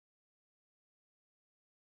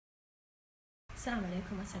السلام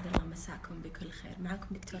عليكم، أسعد الله مساكم بكل خير.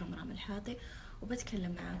 معكم دكتورة مرام الحاطي،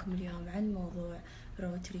 وبتكلم معاكم اليوم عن موضوع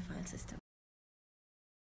Rotary File System.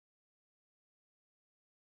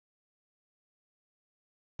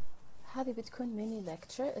 هذه بتكون mini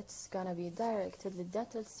lecture. It's gonna be directed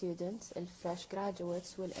للdental students, fresh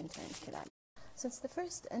graduates والinterns كذلك. Since the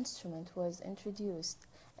first instrument was introduced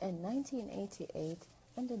in 1988,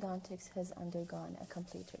 endodontics has undergone a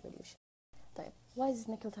complete revolution. طيب, why is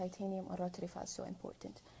nickel titanium or rotary file so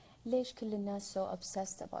important? ليش كل الناس so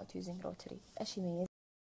obsessed about using rotary؟ ايش يميز؟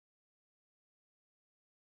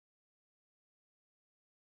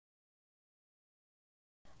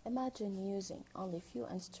 Imagine using only few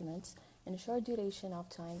instruments in a short duration of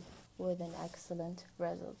time with an excellent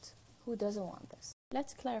result. Who doesn't want this?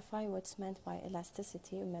 Let's clarify what's meant by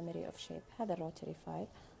elasticity and memory of shape. هذا rotary file.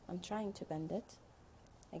 I'm trying to bend it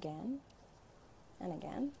again and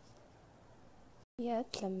again.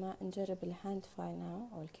 Yet لما نجرب الهاند فايل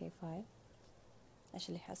now أو الكي فايل، إيش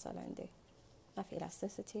اللي حصل عندي؟ ما في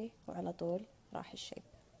elasticity وعلى طول راح الشيب.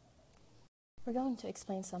 We're going to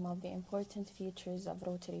explain some of the important features of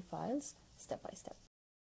rotary files step by step.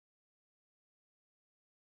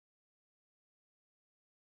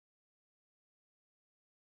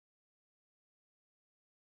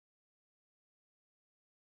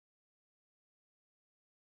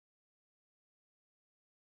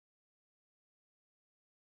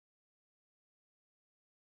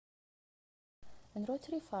 In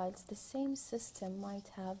rotary files, the same system might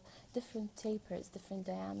have different tapers, different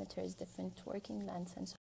diameters, different working lengths, and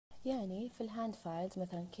so on. يعني في الهاند files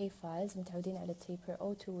مثلا K files متعودين على taper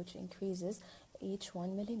O2 which increases each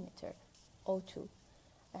 1 millimeter O2.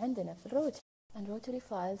 عندنا في الرotary and rotary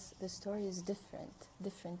files the story is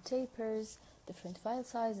different tapers, different file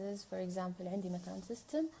sizes. For example عندي مثلا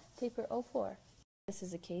system taper O4. This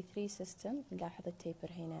is a K3 system. نلاحظ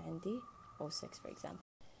التيبر هنا عندي O6 for example.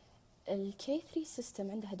 ال K3 system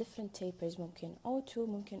عندها different tapers. ممكن O2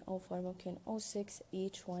 ممكن O4 ممكن O6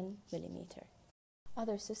 each 1 millimeter.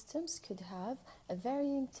 Other systems could have a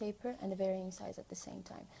varying taper and a varying size at the same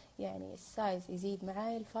time. يعني السايز يزيد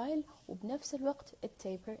معاي الفايل وبنفس الوقت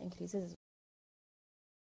التيبر increases.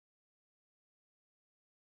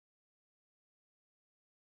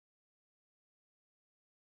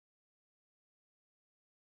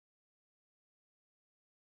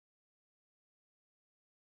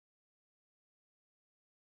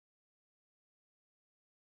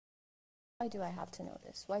 Why do I have to know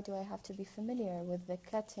this? Why do I have to be familiar with the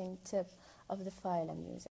cutting tip of the file I'm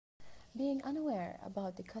using? Being unaware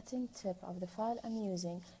about the cutting tip of the file I'm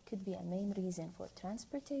using could be a main reason for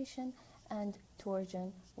transportation and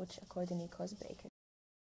torsion, which accordingly cause breakage.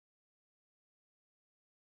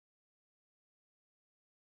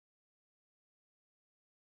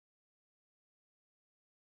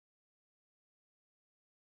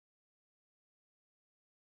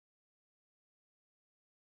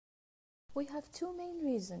 We have two main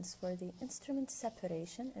reasons for the instrument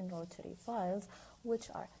separation in rotary files, which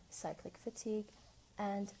are cyclic fatigue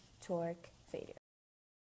and torque failure.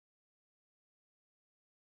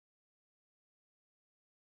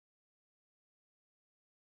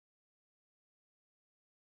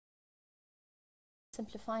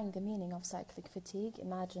 Simplifying the meaning of cyclic fatigue,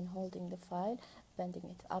 imagine holding the file, bending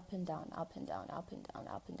it up and down, up and down, up and down,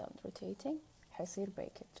 up and down, rotating, حيصير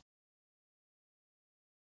breakage.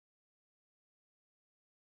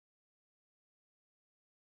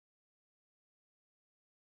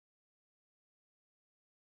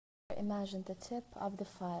 Imagine the tip of the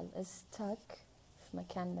file is stuck في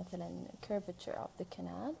مكان مثلا curvature of the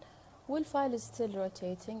canal والفile is still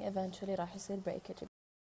rotating, eventually راح يصير breakage.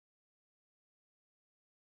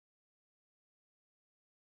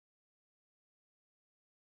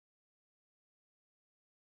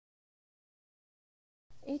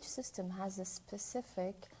 Each system has a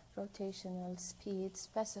specific rotational speed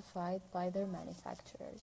specified by their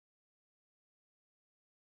manufacturers.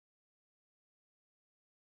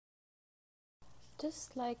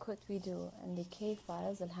 Just like what we do in the K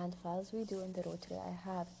files and hand files, we do in the rotary. I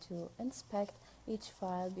have to inspect each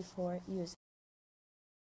file before using.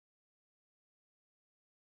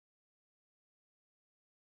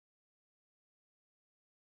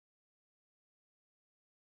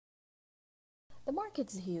 The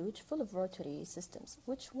market is huge, full of rotary systems.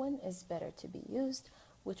 Which one is better to be used?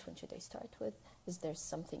 Which one should I start with? Is there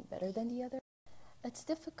something better than the other? It's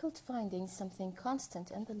difficult finding something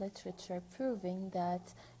constant in the literature proving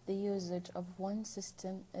that the usage of one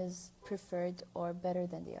system is preferred or better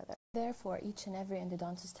than the other. Therefore, each and every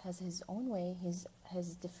endodontist has his own way,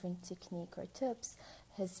 his different technique or tips,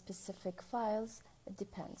 his specific files. It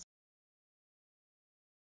depends.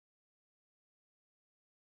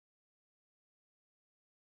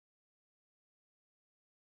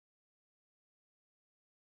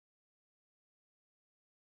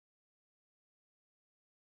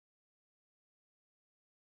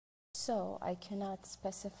 So I cannot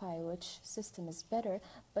specify which system is better,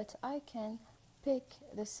 but I can pick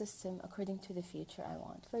the system according to the feature I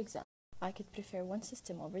want. For example, I could prefer one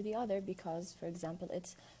system over the other because, for example,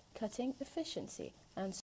 it's cutting efficiency.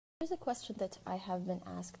 And so here's a question that I have been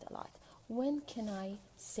asked a lot. When can I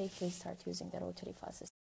safely start using the rotary file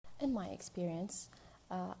system? In my experience,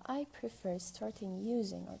 I prefer starting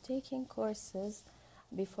using or taking courses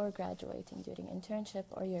before graduating during internship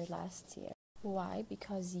or your last year. Why?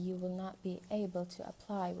 Because you will not be able to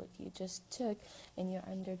apply what you just took in your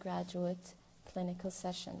undergraduate clinical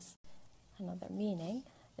sessions. Another meaning,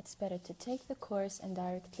 it's better to take the course and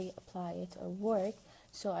directly apply it or work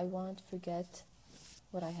so I won't forget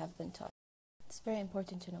what I have been taught. It's very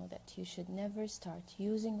important to know that you should never start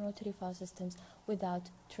using rotary file systems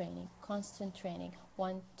without training, constant training,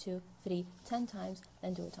 1, 2, 3, 10 times,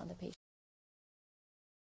 and do it on the patient.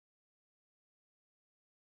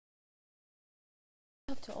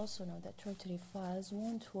 You have to also know that rotary files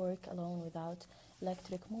won't work alone without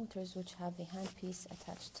electric motors which have a handpiece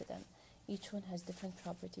attached to them. Each one has different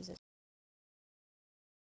properties.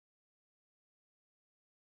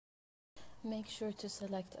 Make sure to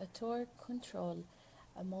select a torque control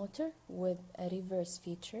motor with a reverse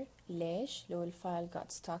feature. ليش؟ لو الفايل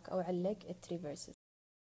got stuck أو علق it reverses.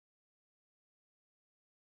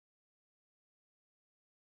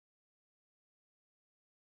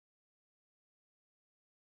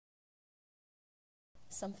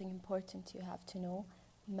 Something important you have to know,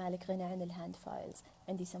 مالك غنى عن الهاند files.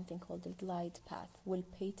 عندي something called the glide path.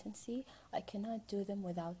 والpatency, I cannot do them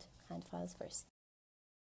without hand files first.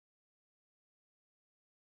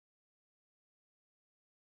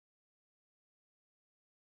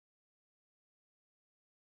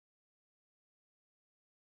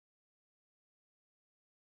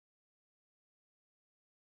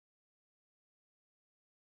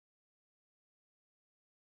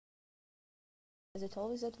 Is it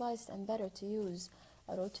always advised and better to use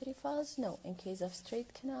rotary files? No. In case of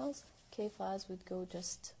straight canals, K files would go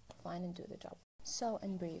just fine and do the job. So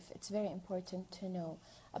in brief, it's very important to know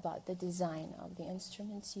about the design of the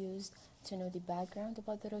instruments used, to know the background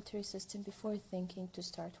about the rotary system before thinking to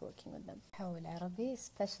start working with them. حول عربي.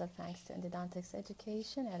 Special thanks to Endodontics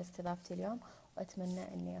Education على استضافتي اليوم،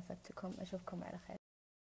 وأتمنى أني أفدتكم. أشوفكم على خير.